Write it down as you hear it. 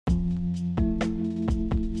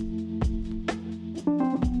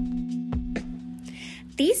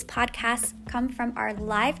These podcasts come from our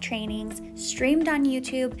live trainings streamed on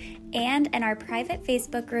YouTube and in our private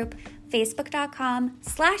Facebook group,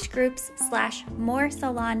 facebook.com/groups/more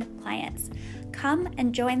salon clients. Come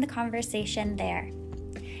and join the conversation there.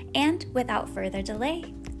 And without further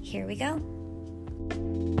delay, here we go.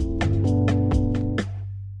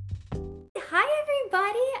 Hi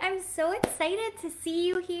everybody, I'm so excited to see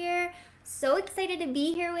you here. So excited to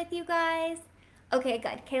be here with you guys. Okay,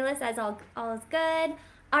 good. Kayla says all is good.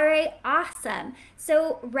 All right, awesome.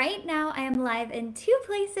 So right now I am live in two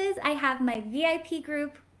places. I have my VIP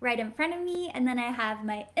group right in front of me, and then I have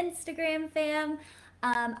my Instagram fam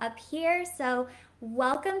up here. So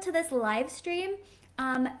welcome to this live stream.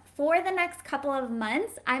 For the next couple of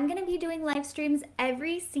months, I'm going to be doing live streams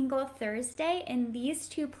every single Thursday in these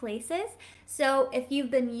two places. So if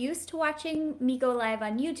you've been used to watching me go live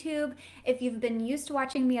on YouTube, if you've been used to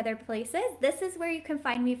watching me other places, this is where you can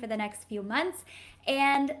find me for the next few months.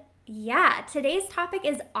 And yeah, today's topic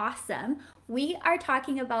is awesome. We are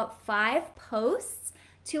talking about 5 posts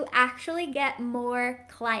to actually get more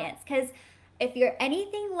clients. Because if you're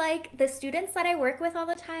anything like the students that I work with all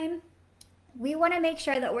the time, we want to make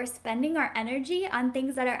sure that we're spending our energy on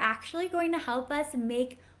things that are actually going to help us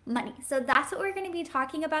make money. So that's what we're going to be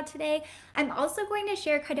talking about today. I'm also going to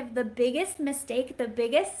share kind of the biggest mistake, the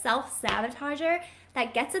biggest self-sabotager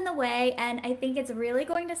that gets in the way, and I think it's really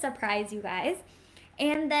going to surprise you guys.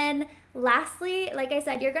 And then lastly, like I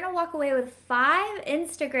said, you're going to walk away with 5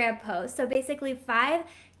 Instagram posts. So basically 5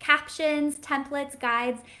 captions, templates,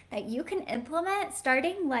 guides that you can implement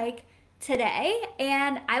starting like today.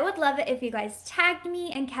 And I would love it if you guys tagged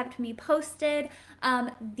me and kept me posted.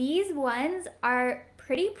 These ones are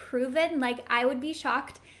pretty proven. Like, I would be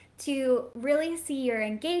shocked to really see your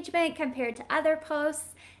engagement compared to other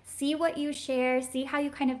posts, see what you share, see how you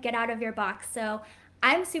kind of get out of your box. So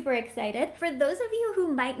I'm super excited. For those of you who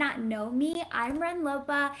might not know me, I'm Ren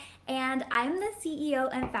Lopa, and I'm the CEO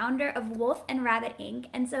and founder of Wolf and Rabbit Inc.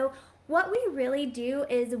 And so what we really do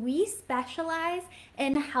is we specialize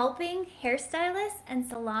in helping hairstylists and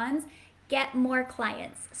salons get more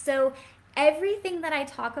clients. So everything that I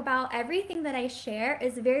talk about, everything that I share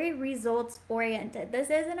is very results oriented. This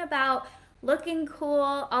isn't about looking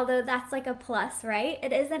cool, although that's like a plus, right?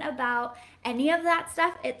 It isn't about any of that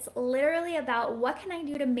stuff. It's literally about what can I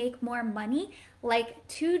do to make more money, like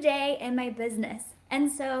today in my business.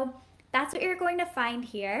 And so that's what you're going to find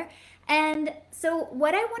here. And so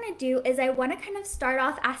what I want to do is I want to kind of start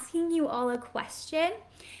off asking you all a question.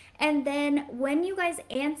 And then when you guys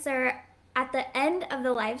answer at the end of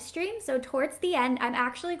the live stream, so towards the end, I'm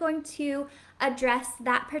actually going to address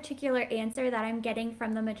that particular answer that I'm getting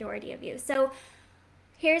from the majority of you. So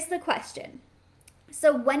here's the question.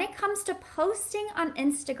 So when it comes to posting on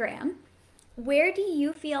Instagram, where do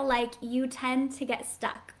you feel like you tend to get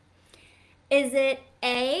stuck? Is it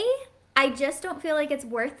A, I just don't feel like it's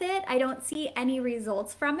worth it, I don't see any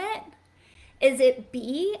results from it? Is it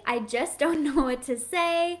B, I just don't know what to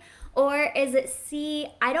say? Or is it C,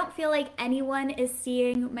 I don't feel like anyone is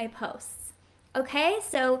seeing my posts? Okay,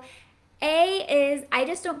 so A is, I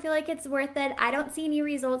just don't feel like it's worth it, I don't see any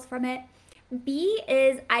results from it. B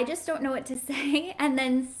is, I just don't know what to say. And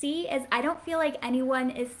then C is, I don't feel like anyone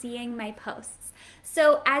is seeing my posts.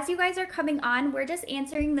 So as you guys are coming on, we're just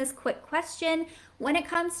answering this quick question. When it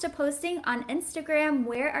comes to posting on Instagram,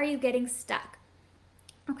 where are you getting stuck?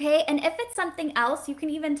 Okay, and if it's something else, you can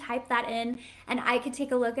even type that in and I could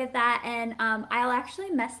take a look at that, and I'll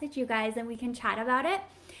actually message you guys and we can chat about it.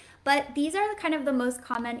 But these are kind of the most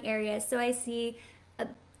common areas. So I see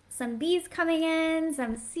some B's coming in,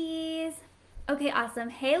 some C's. Okay, awesome.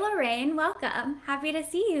 Hey, Lorraine, welcome. Happy to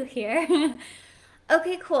see you here.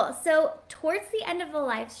 Okay, cool. So towards the end of the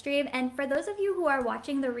live stream, and for those of you who are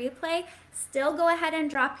watching the replay, still go ahead and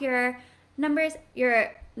drop your letters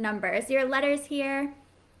here.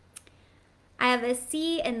 I have a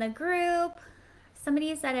C in the group.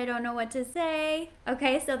 Somebody said I don't know what to say.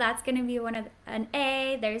 Okay, so that's going to be an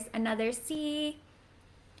A. There's another C.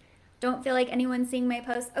 Don't feel like anyone's seeing my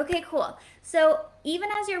post. Okay, cool. So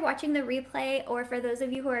even as you're watching the replay, or for those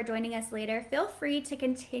of you who are joining us later, feel free to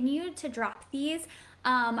continue to drop these.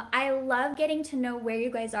 I love getting to know where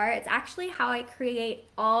you guys are. It's actually how I create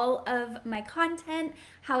all of my content,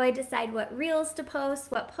 how I decide what reels to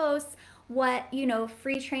post, what posts, what,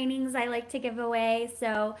 free trainings I like to give away.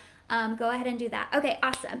 So go ahead and do that. Okay,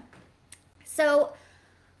 awesome. So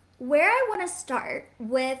where I want to start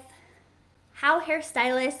with how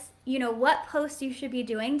hairstylists, what posts you should be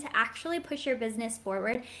doing to actually push your business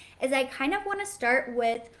forward is I kind of want to start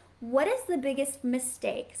with what is the biggest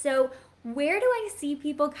mistake? So where do I see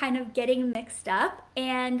people kind of getting mixed up?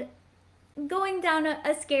 And going down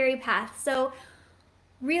a scary path. So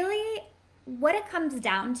really what it comes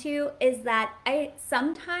down to is that I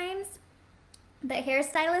sometimes the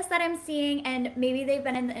hairstylists that I'm seeing, and maybe they've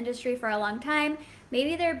been in the industry for a long time,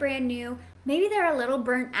 maybe they're brand new, maybe they're a little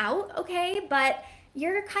burnt out, okay? But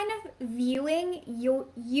you're kind of viewing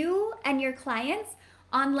you and your clients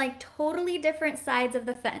on like totally different sides of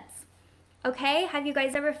the fence. Okay? Have you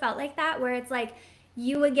guys ever felt like that where it's like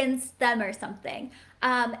you against them or something?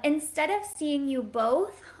 Instead of seeing you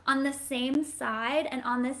both on the same side and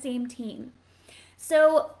on the same team.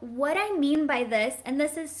 So, what I mean by this, and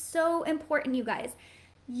this is so important, you guys,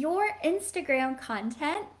 your Instagram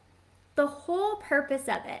content, the whole purpose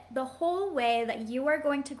of it, the whole way that you are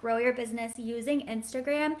going to grow your business using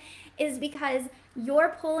Instagram is because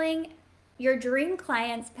you're pulling your dream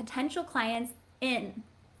clients, potential clients in.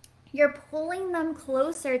 You're pulling them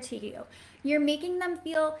closer to you. You're making them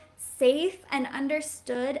feel safe and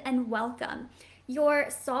understood and welcome. You're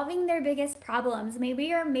solving their biggest problems. Maybe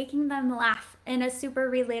you're making them laugh in a super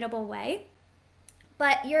relatable way,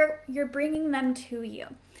 but you're bringing them to you.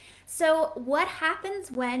 So what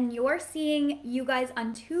happens when you're seeing you guys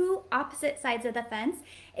on two opposite sides of the fence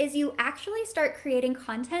is you actually start creating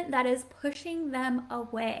content that is pushing them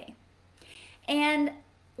away. And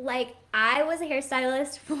like I was a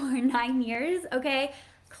hairstylist for 9 years, okay?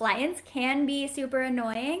 Clients can be super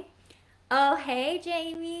annoying. Oh, hey,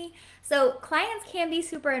 Jamie. So clients can be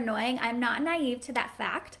super annoying. I'm not naive to that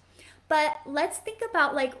fact. But let's think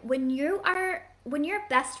about like when your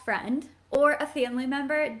best friend or a family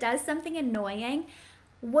member does something annoying,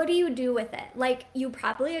 what do you do with it? Like you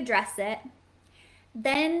probably address it.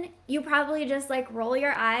 Then you probably just like roll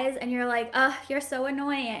your eyes and you're like, "Ugh, you're so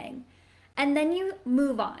annoying." And then you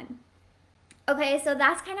move on. Okay, so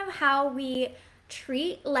that's kind of how we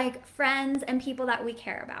treat like friends and people that we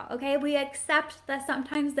care about. Okay, we accept that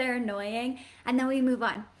sometimes they're annoying and then we move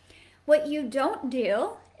on. What you don't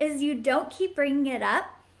do is you don't keep bringing it up.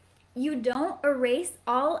 You don't erase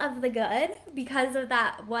all of the good because of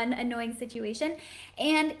that one annoying situation,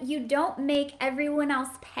 and you don't make everyone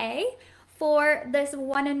else pay for this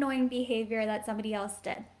one annoying behavior that somebody else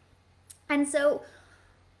did. And so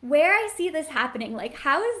where I see this happening, like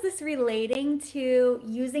how is this relating to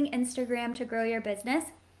using Instagram to grow your business?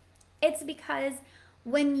 It's because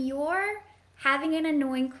when you're having an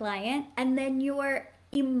annoying client and then you're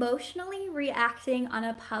emotionally reacting on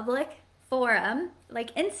a public forum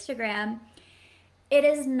like Instagram, it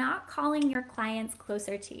is not calling your clients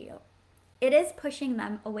closer to you. It is pushing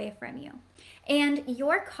them away from you. And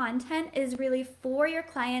your content is really for your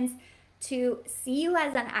clients to see you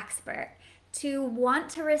as an expert, to want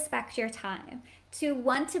to respect your time, to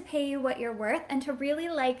want to pay you what you're worth, and to really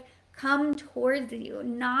like come towards you,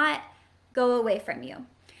 not go away from you.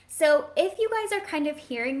 So if you guys are kind of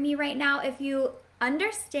hearing me right now, if you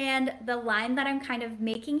understand the line that I'm kind of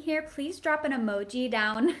making here, please drop an emoji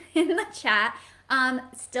down in the chat.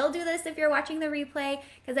 Still do this if you're watching the replay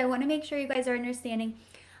because I want to make sure you guys are understanding.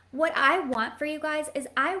 What I want for you guys is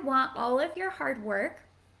I want all of your hard work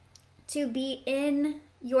to be in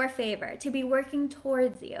your favor, to be working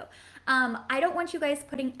towards you. I don't want you guys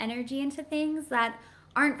putting energy into things that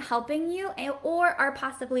aren't helping you or are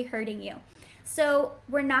possibly hurting you. So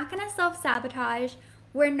we're not going to self-sabotage.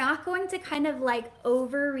 We're not going to kind of like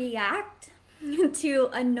overreact to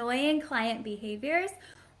annoying client behaviors.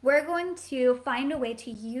 We're going to find a way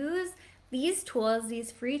to use these tools,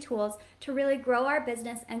 these free tools, to really grow our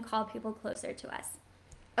business and call people closer to us.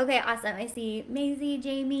 Okay, awesome. I see Maisie,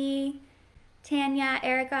 Jamie, Tanya,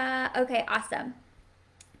 Erica. Okay, awesome.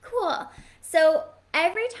 Cool. So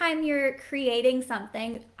every time you're creating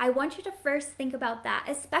something, I want you to first think about that,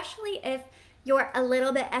 especially if you're a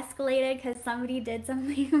little bit escalated because somebody did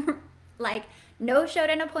something like no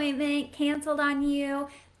showed an appointment, canceled on you.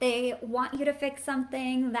 They want you to fix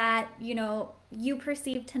something that, you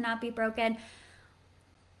perceive to not be broken.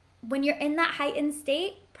 When you're in that heightened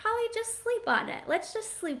state, probably just sleep on it. Let's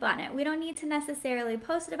just sleep on it. We don't need to necessarily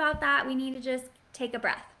post about that. We need to just take a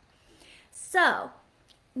breath. So,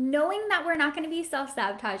 knowing that we're not going to be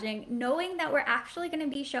self-sabotaging, knowing that we're actually going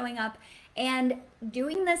to be showing up and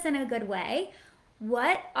doing this in a good way,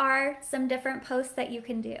 what are some different posts that you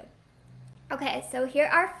can do? Okay, so here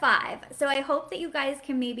are 5. So I hope that you guys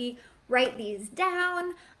can maybe write these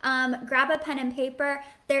down, grab a pen and paper.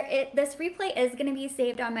 This replay is going to be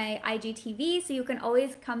saved on my IGTV, so you can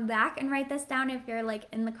always come back and write this down if you're like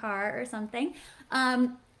in the car or something.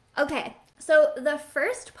 Okay, so the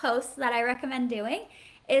first post that I recommend doing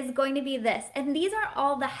is going to be this, and these are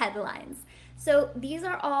all the headlines. So these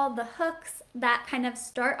are all the hooks that kind of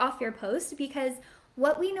start off your post, because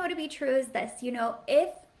what we know to be true is this, if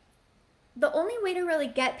the only way to really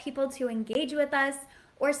get people to engage with us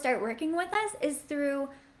or start working with us is through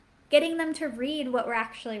getting them to read what we're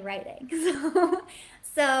actually writing.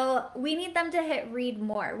 So we need them to hit read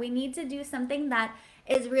more. We need to do something that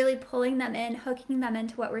is really pulling them in, hooking them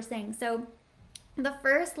into what we're saying. So the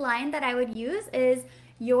first line that I would use is,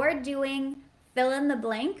 "You're doing fill in the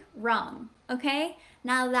blank wrong." Okay?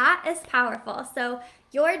 Now that is powerful. So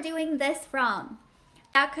you're doing this wrong.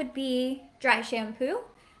 That could be dry shampoo.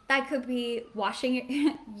 That could be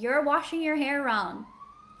you're washing your hair wrong.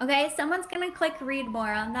 Okay, someone's gonna click read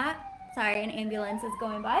more on that. Sorry, an ambulance is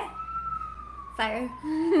going by. Fire,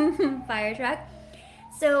 fire truck.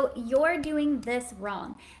 So you're doing this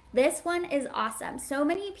wrong. This one is awesome. So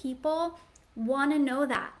many people want to know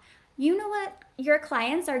that. You know what your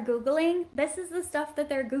clients are Googling? This is the stuff that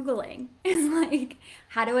they're Googling. It's like,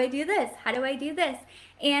 how do I do this? How do I do this?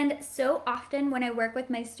 And so often when I work with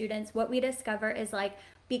my students, what we discover is like,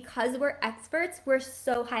 because we're experts, we're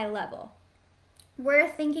so high level. We're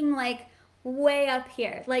thinking like way up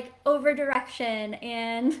here, like over direction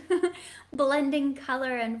and blending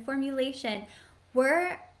color and formulation.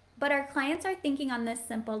 But our clients are thinking on this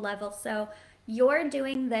simple level. So you're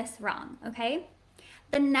doing this wrong, okay?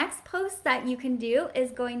 The next post that you can do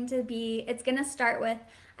is going to be, it's going to start with,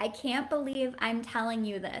 "I can't believe I'm telling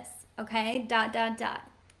you this," okay? ...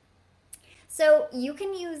 So you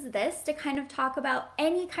can use this to kind of talk about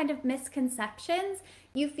any kind of misconceptions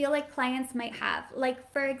you feel like clients might have.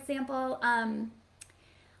 Like, for example,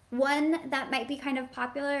 one that might be kind of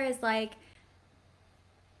popular is like,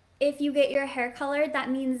 if you get your hair colored,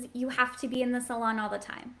 that means you have to be in the salon all the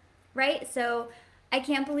time, right? So I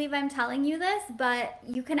can't believe I'm telling you this, but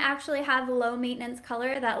you can actually have low maintenance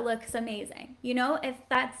color that looks amazing. You know,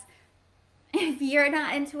 if you're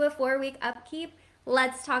not into a 4-week upkeep,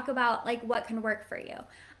 let's talk about like what can work for you.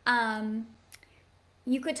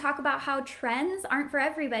 You could talk about how trends aren't for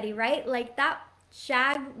everybody, right? Like that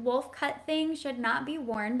shag wolf cut thing should not be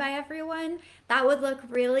worn by everyone. That would look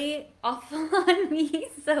really awful on me.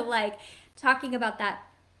 So like talking about that.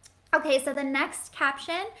 Okay, so the next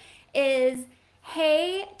caption is,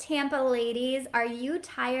 "Hey Tampa ladies, are you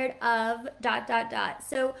tired of ...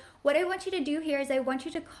 So what I want you to do here is I want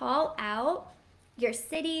you to call out your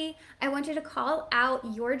city. I want you to call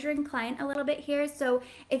out your dream client a little bit here. So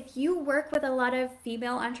if you work with a lot of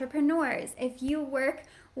female entrepreneurs, if you work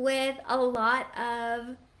with a lot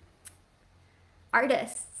of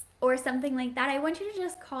artists or something like that, I want you to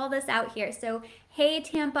just call this out here. So, "Hey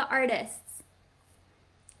Tampa artists,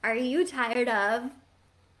 are you tired of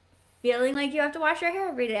feeling like you have to wash your hair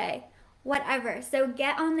every day?" Whatever. So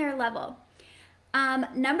get on their level.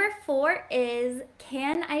 Number 4 is,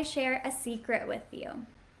 "Can I share a secret with you?"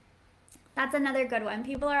 That's another good one.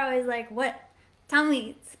 People are always like, "What? Tell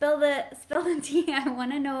me, spill the tea. I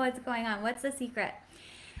want to know what's going on. What's the secret?"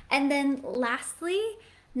 And then lastly,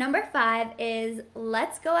 number 5 is,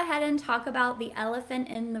 "Let's go ahead and talk about the elephant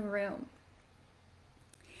in the room."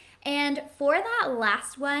 And for that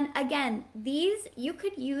last one, again, you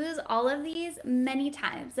could use all of these many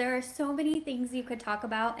times. There are so many things you could talk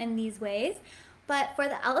about in these ways. But for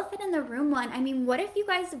the elephant in the room one, I mean, what if you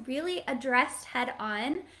guys really addressed head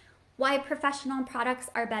on why professional products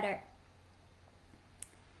are better?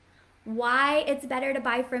 Why it's better to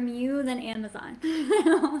buy from you than Amazon.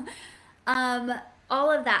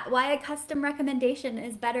 All of that. Why a custom recommendation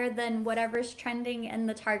is better than whatever's trending in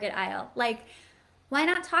the Target aisle. Like, why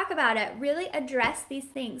not talk about it? Really address these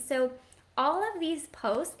things. So all of these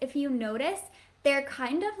posts, if you notice, they're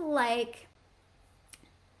kind of like,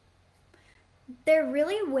 they're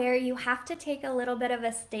really where you have to take a little bit of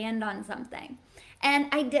a stand on something. And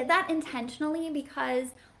I did that intentionally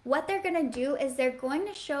because what they're going to do is they're going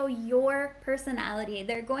to show your personality.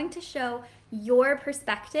 They're going to show your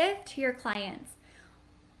perspective to your clients.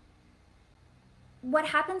 What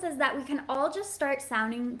happens is that we can all just start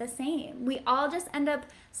sounding the same. We all just end up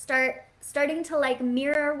starting to like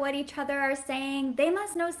mirror what each other are saying. They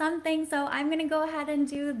must know something, so I'm going to go ahead and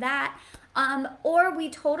do that. Or we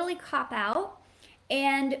totally cop out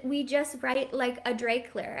and we just write like a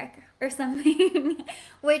Drake lyric or something,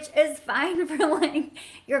 which is fine for like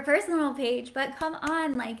your personal page, but come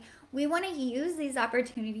on, like we want to use these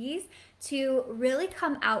opportunities to really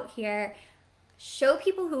come out here, show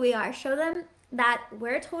people who we are, show them that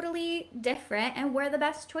we're totally different and we're the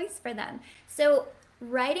best choice for them. So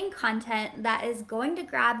writing content that is going to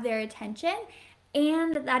grab their attention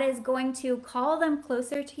and that is going to call them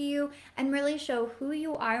closer to you and really show who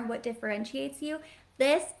you are and what differentiates you.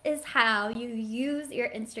 This is how you use your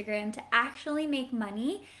Instagram to actually make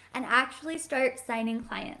money and actually start signing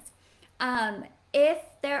clients. if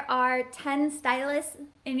there are 10 stylists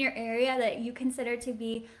in your area that you consider to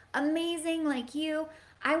be amazing like you,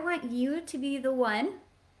 I want you to be the one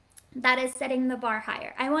that is setting the bar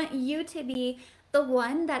higher. I want you to be the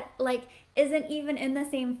one that like isn't even in the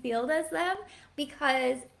same field as them,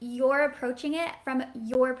 because you're approaching it from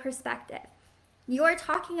your perspective. You're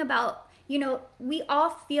talking about, we all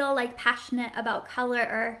feel like passionate about color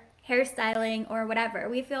or hairstyling or whatever.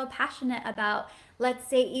 We feel passionate about, let's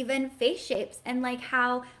say, even face shapes and like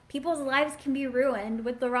how people's lives can be ruined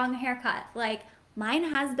with the wrong haircut. Like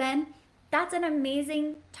mine has been. That's an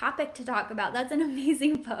amazing topic to talk about. That's an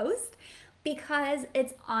amazing post because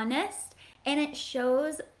it's honest and it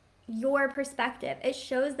shows your perspective. It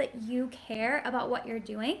shows that you care about what you're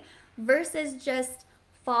doing versus just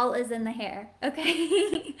fall is in the hair,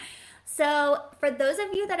 okay? So for those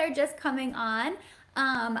of you that are just coming on,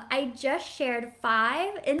 I just shared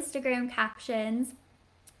 5 Instagram captions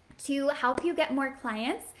to help you get more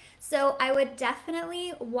clients. So I would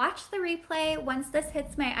definitely watch the replay once this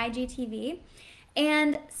hits my IGTV.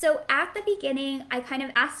 And so at the beginning, I kind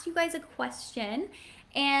of asked you guys a question,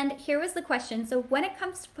 and here was the question. So when it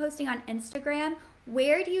comes to posting on Instagram,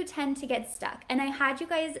 where do you tend to get stuck? And I had you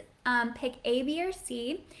guys pick A, B, or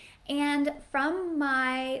C. And from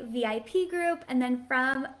my VIP group and then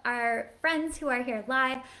from our friends who are here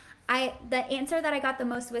live, the answer that I got the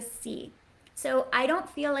most was C. So I don't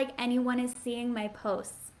feel like anyone is seeing my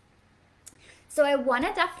posts. So I want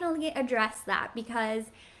to definitely address that, because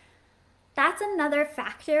that's another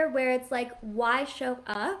factor where it's like, why show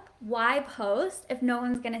up? Why post if no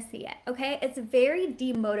one's going to see it? Okay? It's very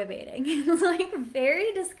demotivating. It's like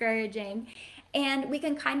very discouraging. And we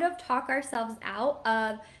can kind of talk ourselves out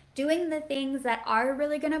of doing the things that are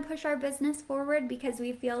really going to push our business forward because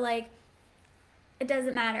we feel like it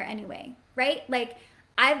doesn't matter anyway, right? Like,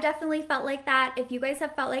 I've definitely felt like that. If you guys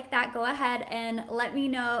have felt like that, go ahead and let me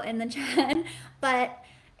know in the chat. But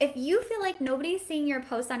if you feel like nobody's seeing your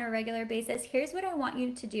posts on a regular basis, here's what I want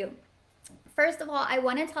you to do. First of all, I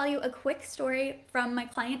want to tell you a quick story from my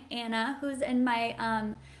client Anna, who's in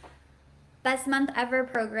my Best Month Ever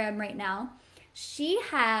program right now. She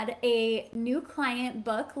had a new client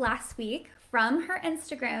book last week from her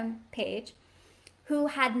Instagram page who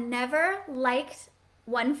had never liked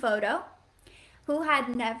one photo, who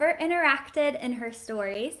had never interacted in her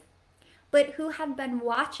stories, but who had been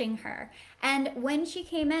watching her. And when she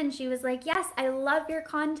came in, she was like, yes, I love your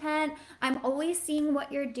content. I'm always seeing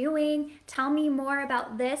what you're doing. Tell me more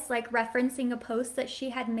about this, like referencing a post that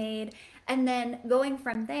she had made and then going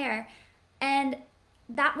from there. And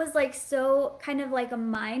that was like so kind of like a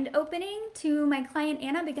mind opening to my client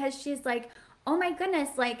Anna, because she's like, oh my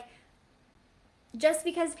goodness, like just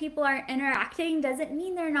because people aren't interacting doesn't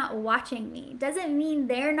mean they're not watching me, doesn't mean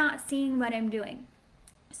they're not seeing what I'm doing.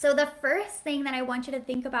 So the first thing that I want you to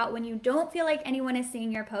think about when you don't feel like anyone is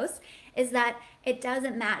seeing your posts is that it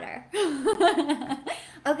doesn't matter.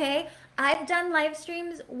 Okay? I've done live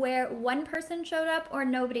streams where one person showed up or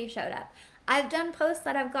nobody showed up. I've done posts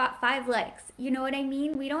that have got 5 likes. You know what I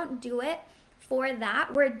mean? We don't do it for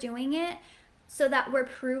that. We're doing it so that we're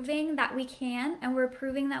proving that we can, and we're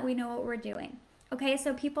proving that we know what we're doing. Okay,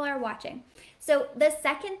 so people are watching. So the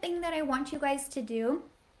second thing that I want you guys to do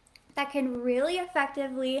that can really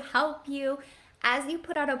effectively help you as you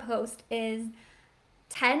put out a post is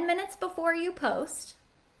 10 minutes before you post.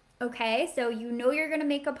 Okay, so you know you're gonna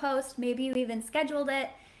make a post, maybe you even scheduled it,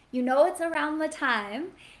 you know it's around the time,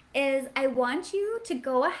 is I want you to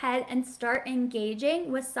go ahead and start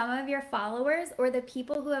engaging with some of your followers or the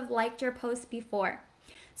people who have liked your post before.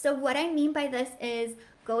 So what I mean by this is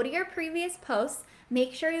go to your previous posts,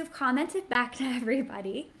 make sure you've commented back to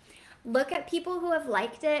everybody, look at people who have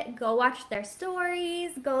liked it, go watch their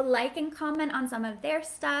stories, go like and comment on some of their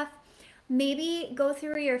stuff, maybe go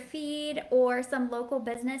through your feed or some local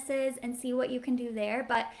businesses and see what you can do there.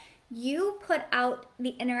 But you put out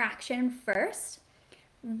the interaction first.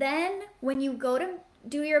 Then when you go to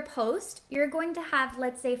do your post, you're going to have,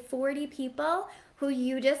 let's say, 40 people who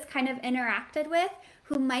you just kind of interacted with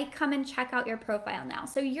who might come and check out your profile now.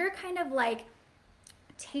 So you're kind of like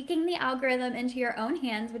taking the algorithm into your own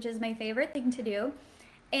hands, which is my favorite thing to do,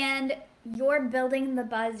 and you're building the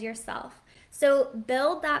buzz yourself. So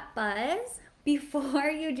build that buzz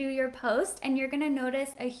before you do your post, and you're gonna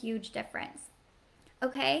notice a huge difference.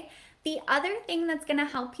 Okay? The other thing that's gonna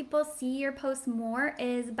help people see your posts more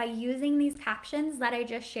is by using these captions that I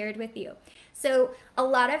just shared with you. So a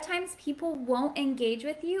lot of times people won't engage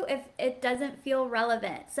with you if it doesn't feel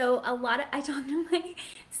relevant. So I talk to my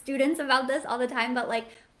students about this all the time, but like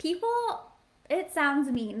people, it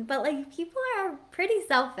sounds mean, but like people are pretty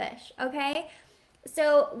selfish, okay?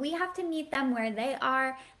 So we have to meet them where they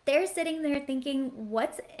are. They're sitting there thinking,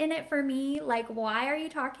 what's in it for me? Like, why are you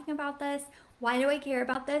talking about this? Why do I care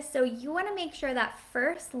about this? So you want to make sure that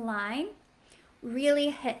first line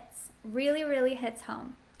really hits, really, really hits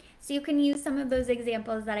home. So you can use some of those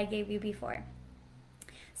examples that I gave you before.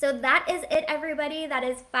 So that is it, everybody. That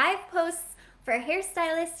is 5 posts for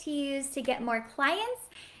hairstylists to use to get more clients,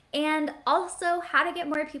 and also how to get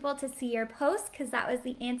more people to see your posts, because that was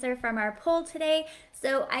the answer from our poll today.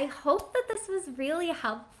 So I hope that this was really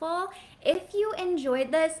helpful. If you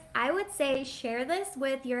enjoyed this, I would say share this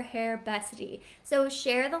with your hair bestie. So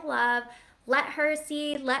share the love, let her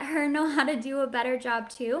see, let her know how to do a better job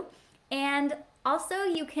too. And also,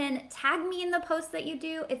 you can tag me in the posts that you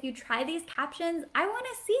do. If you try these captions, I want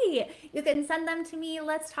to see. You can send them to me.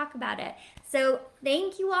 Let's talk about it. So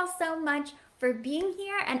thank you all so much for being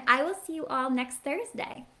here, and I will see you all next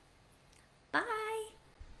Thursday. Bye.